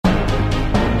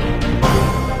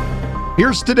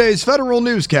Here's today's Federal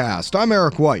Newscast. I'm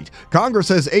Eric White. Congress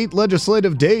has 8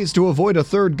 legislative days to avoid a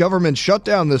third government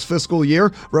shutdown this fiscal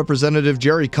year. Representative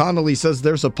Jerry Connolly says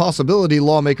there's a possibility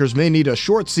lawmakers may need a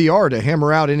short CR to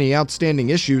hammer out any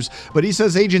outstanding issues, but he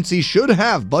says agencies should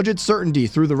have budget certainty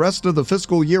through the rest of the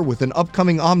fiscal year with an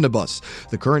upcoming omnibus.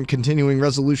 The current continuing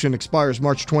resolution expires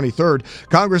March 23rd.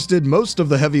 Congress did most of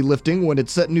the heavy lifting when it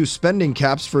set new spending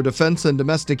caps for defense and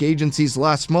domestic agencies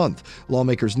last month.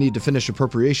 Lawmakers need to finish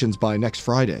appropriations by next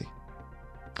Friday.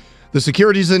 The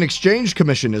Securities and Exchange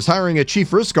Commission is hiring a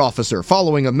chief risk officer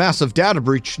following a massive data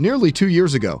breach nearly 2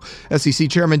 years ago. SEC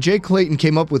Chairman Jay Clayton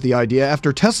came up with the idea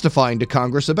after testifying to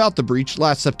Congress about the breach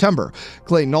last September.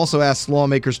 Clayton also asked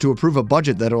lawmakers to approve a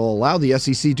budget that will allow the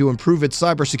SEC to improve its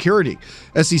cybersecurity.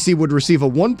 SEC would receive a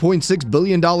 $1.6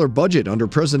 billion budget under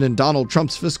President Donald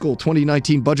Trump's fiscal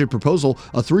 2019 budget proposal,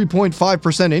 a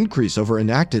 3.5% increase over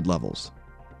enacted levels.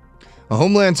 A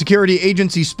Homeland Security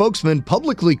Agency spokesman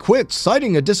publicly quit,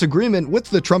 citing a disagreement with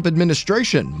the Trump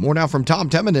administration. More now from Tom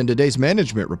Temin in today's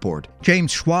management report. James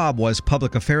Schwab was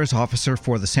public affairs officer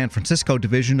for the San Francisco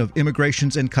Division of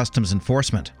Immigrations and Customs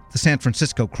Enforcement. The San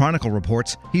Francisco Chronicle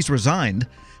reports he's resigned.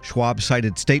 Schwab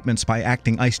cited statements by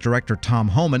acting ICE Director Tom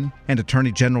Homan and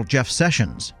Attorney General Jeff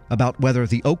Sessions about whether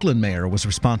the Oakland mayor was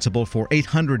responsible for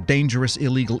 800 dangerous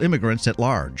illegal immigrants at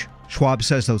large. Schwab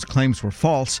says those claims were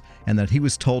false and that he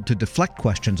was told to deflect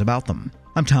questions about them.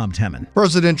 I'm Tom Temin.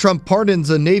 President Trump pardons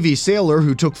a Navy sailor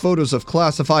who took photos of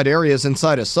classified areas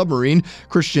inside a submarine.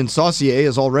 Christian Saucier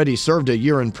has already served a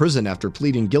year in prison after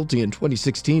pleading guilty in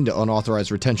 2016 to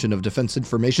unauthorized retention of defense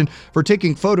information for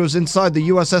taking photos inside the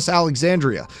USS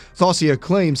Alexandria. Saucier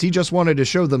claims he just wanted to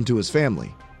show them to his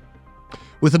family.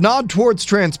 With a nod towards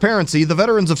transparency, the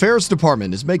Veterans Affairs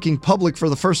Department is making public for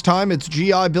the first time its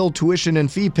GI Bill tuition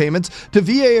and fee payments to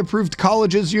VA-approved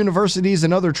colleges, universities,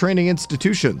 and other training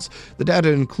institutions. The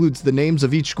data includes the names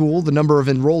of each school, the number of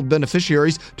enrolled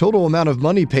beneficiaries, total amount of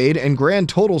money paid, and grand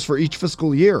totals for each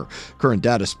fiscal year. Current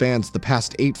data spans the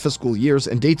past 8 fiscal years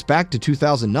and dates back to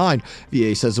 2009.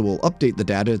 VA says it will update the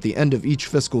data at the end of each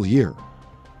fiscal year.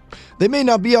 They may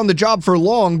not be on the job for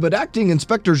long, but acting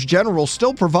inspectors general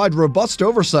still provide robust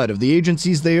oversight of the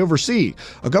agencies they oversee.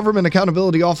 A Government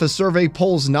Accountability Office survey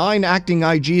polls 9 acting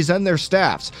IGs and their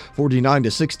staffs. 49 to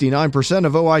 69%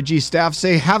 of OIG staff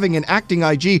say having an acting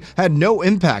IG had no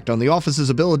impact on the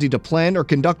office's ability to plan or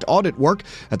conduct audit work.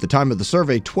 At the time of the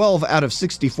survey, 12 out of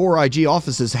 64 IG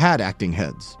offices had acting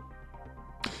heads.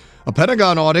 A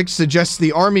Pentagon audit suggests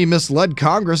the Army misled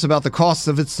Congress about the costs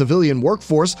of its civilian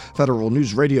workforce. Federal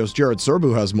News Radio's Jared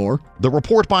Serbu has more. The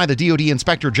report by the DoD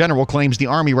Inspector General claims the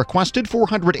Army requested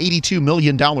 $482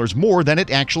 million more than it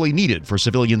actually needed for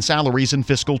civilian salaries in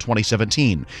fiscal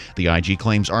 2017. The IG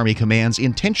claims Army commands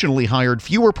intentionally hired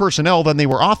fewer personnel than they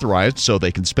were authorized so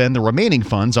they can spend the remaining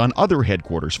funds on other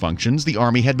headquarters functions the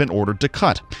Army had been ordered to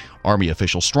cut. Army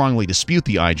officials strongly dispute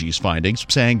the IG's findings,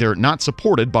 saying they're not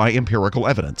supported by empirical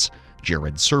evidence.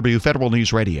 Jared Serbu, Federal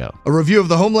News Radio. A review of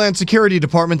the Homeland Security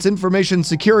Department's information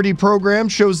security program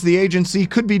shows the agency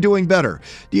could be doing better.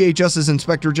 DHS's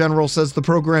Inspector General says the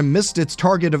program missed its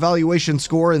target evaluation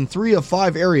score in 3 of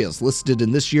 5 areas listed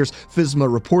in this year's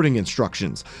FISMA reporting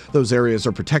instructions. Those areas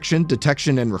are protection,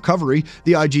 detection, and recovery.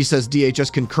 The IG says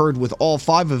DHS concurred with all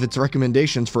 5 of its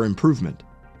recommendations for improvement.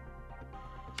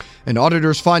 And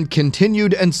auditors find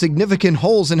continued and significant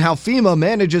holes in how FEMA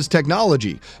manages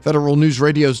technology. Federal News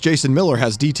Radio's Jason Miller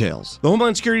has details. The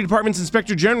Homeland Security Department's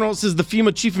Inspector General says the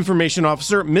FEMA Chief Information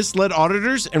Officer misled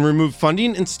auditors and removed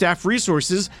funding and staff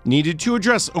resources needed to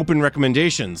address open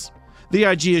recommendations. The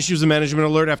IG issues a management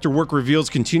alert after work reveals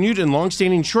continued and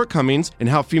long-standing shortcomings in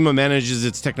how FEMA manages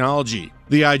its technology.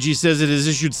 The IG says it has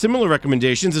issued similar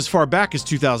recommendations as far back as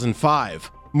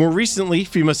 2005. More recently,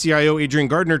 FEMA CIO Adrian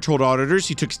Gardner told auditors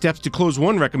he took steps to close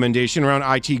one recommendation around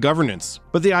IT governance.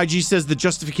 But the IG says the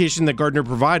justification that Gardner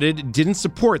provided didn't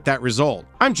support that result.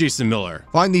 I'm Jason Miller.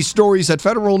 Find these stories at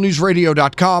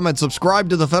federalnewsradio.com and subscribe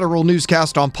to the Federal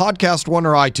Newscast on Podcast One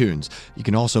or iTunes. You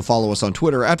can also follow us on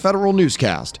Twitter at Federal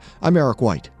Newscast. I'm Eric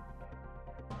White.